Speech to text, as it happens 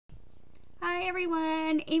Hi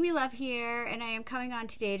everyone, Amy Love here, and I am coming on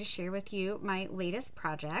today to share with you my latest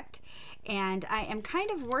project. And I am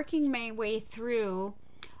kind of working my way through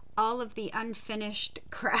all of the unfinished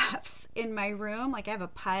crafts in my room. Like I have a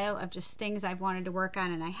pile of just things I've wanted to work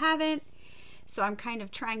on and I haven't. So I'm kind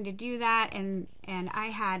of trying to do that, and I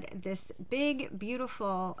had this big,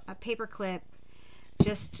 beautiful paper clip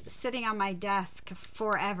just sitting on my desk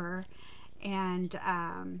forever, and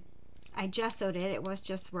I gessoed it. It was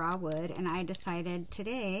just raw wood, and I decided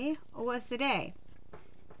today was the day.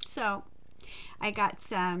 So I got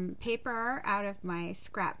some paper out of my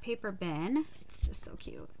scrap paper bin. It's just so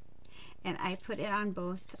cute. And I put it on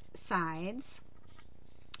both sides.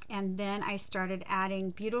 And then I started adding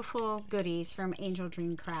beautiful goodies from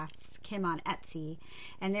AngeldreamCraftsKim on Etsy.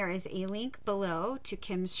 And there is a link below to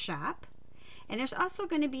Kim's shop. And there's also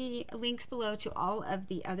going to be links below to all of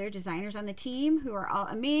the other designers on the team who are all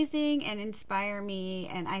amazing and inspire me,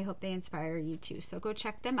 and I hope they inspire you too. So go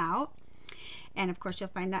check them out. And of course you'll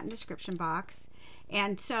find that in the description box.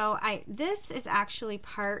 And so this is actually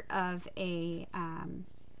part of an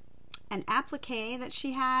applique that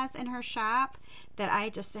she has in her shop that I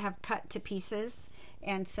just have cut to pieces.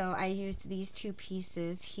 And so I used these two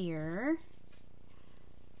pieces here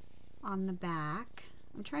on the back.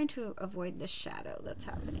 I'm trying to avoid the shadow that's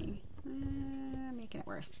happening. Making it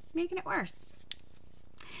worse.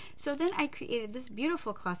 So then I created this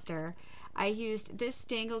beautiful cluster. I used this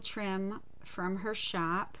dangle trim from her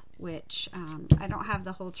shop, which I don't have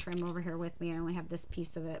the whole trim over here with me. I only have this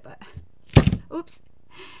piece of it, but oops.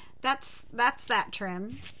 That's that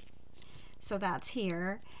trim. So that's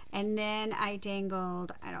here. And then I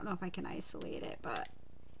dangled, I don't know if I can isolate it, but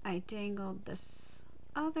I dangled this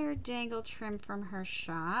other dangle trim from her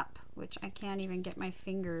shop, which I can't even get my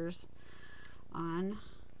fingers on,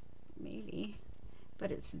 maybe,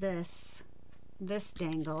 but it's this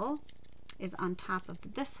dangle is on top of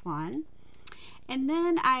this one. And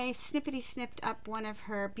then I snippety snipped up one of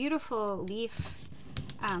her beautiful leaf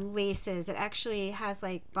laces. It actually has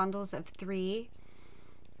like bundles of 3,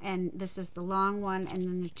 and this is the long one, and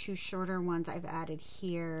then the 2 shorter ones I've added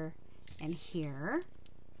here and here.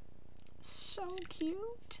 So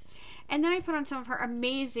cute. And then I put on some of her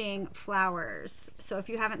amazing flowers. So if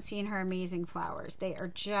you haven't seen her amazing flowers, they are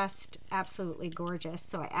just absolutely gorgeous.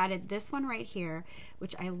 So I added this one right here,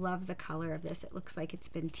 which I love the color of this. It looks like it's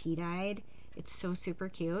been tea dyed. It's so super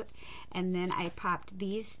cute. And then I popped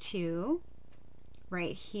these 2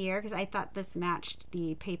 right here because I thought this matched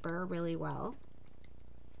the paper really well.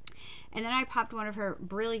 And then I popped one of her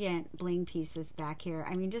brilliant bling pieces back here.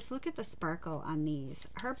 I mean, just look at the sparkle on these.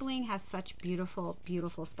 Her bling has such beautiful,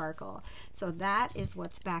 beautiful sparkle. So that is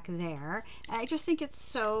what's back there. And I just think it's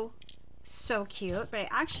so, so cute. But I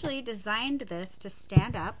actually designed this to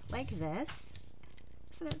stand up like this.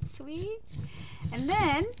 Isn't it sweet? And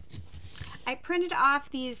then I printed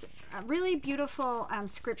off these really beautiful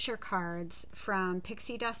scripture cards from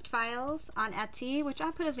Pixie Dust Files on Etsy, which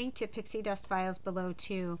I'll put a link to Pixie Dust Files below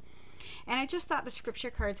too. And I just thought the scripture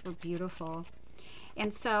cards were beautiful.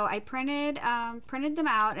 And so I printed them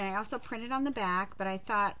out, and I also printed on the back, but I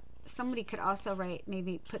thought somebody could also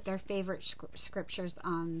maybe put their favorite scriptures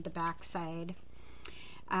on the back side.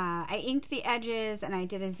 I inked the edges, and I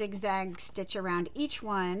did a zigzag stitch around each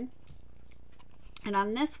one. And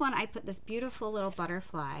on this one, I put this beautiful little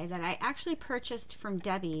butterfly that I actually purchased from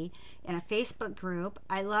Debbie in a Facebook group.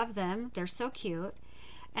 I love them. They're so cute.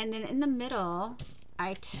 And then in the middle,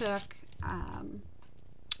 I took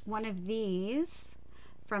one of these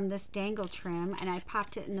from this dangle trim, and I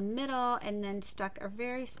popped it in the middle and then stuck a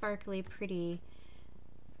very sparkly, pretty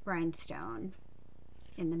rhinestone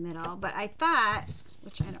in the middle. But I thought,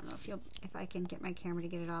 which I don't know if I can get my camera to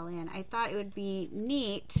get it all in, I thought it would be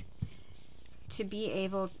neat to be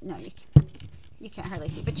able, no, you can't hardly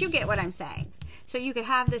see, but you get what I'm saying. So you could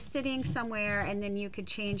have this sitting somewhere, and then you could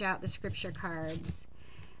change out the scripture cards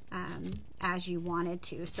as you wanted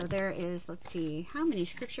to. So there is, let's see, how many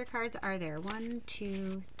scripture cards are there? 1,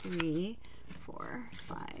 2, 3, 4,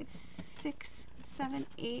 5, 6, 7,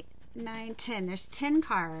 8, 9, 10. There's 10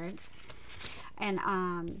 cards. And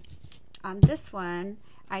on this one,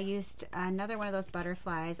 I used another one of those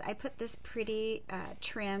butterflies. I put this pretty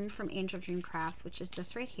trim from Angel Dream Crafts, which is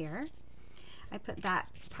this right here. I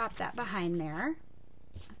popped that behind there.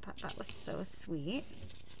 I thought that was so sweet.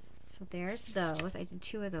 So there's those. I did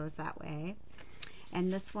 2 of those that way. And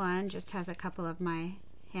this one just has a couple of my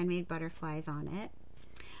handmade butterflies on it.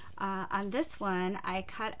 On this one, I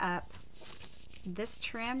cut up this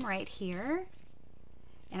trim right here,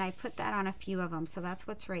 and I put that on a few of them. So that's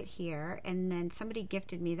what's right here. And then somebody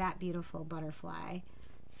gifted me that beautiful butterfly.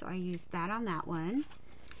 So I used that on that one.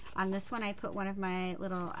 On this one, I put one of my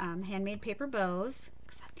little handmade paper bows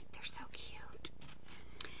because I think they're so cute.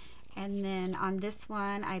 And then on this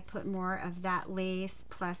one, I put more of that lace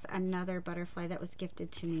plus another butterfly that was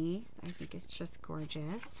gifted to me. I think it's just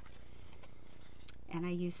gorgeous. And I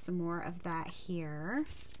used some more of that here.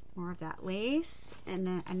 More of that lace, and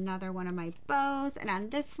then another one of my bows. And on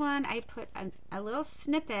this one, I put a little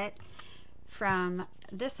snippet from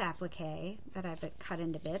this applique that I've cut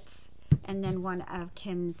into bits, and then one of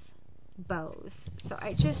Kim's bows. So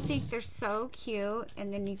I just think they're so cute.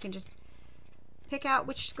 And then you can just pick out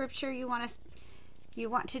which scripture you want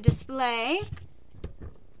to display,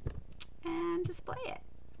 and display it.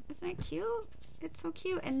 Isn't that cute? It's so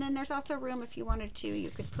cute. And then there's also room, if you wanted to, you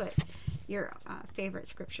could put your favorite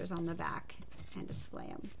scriptures on the back and display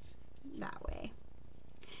them that way.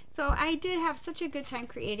 So I did have such a good time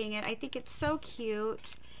creating it. I think it's so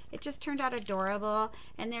cute. It just turned out adorable.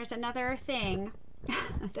 And there's another thing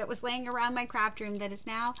that was laying around my craft room that is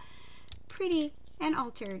now pretty and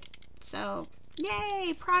altered. So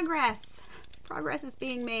yay, progress. Progress is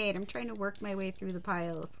being made. I'm trying to work my way through the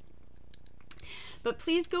piles. But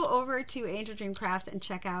please go over to Angel Dream Crafts and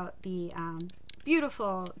check out the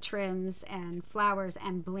beautiful trims and flowers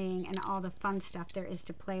and bling and all the fun stuff there is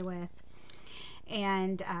to play with.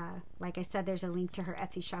 And like I said, there's a link to her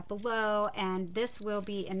Etsy shop below, and this will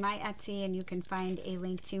be in my Etsy, and you can find a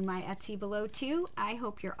link to my Etsy below too. I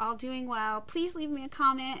hope you're all doing well. Please leave me a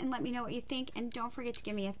comment and let me know what you think, and don't forget to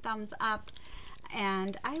give me a thumbs up,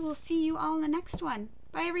 and I will see you all in the next one.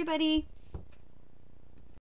 Bye everybody.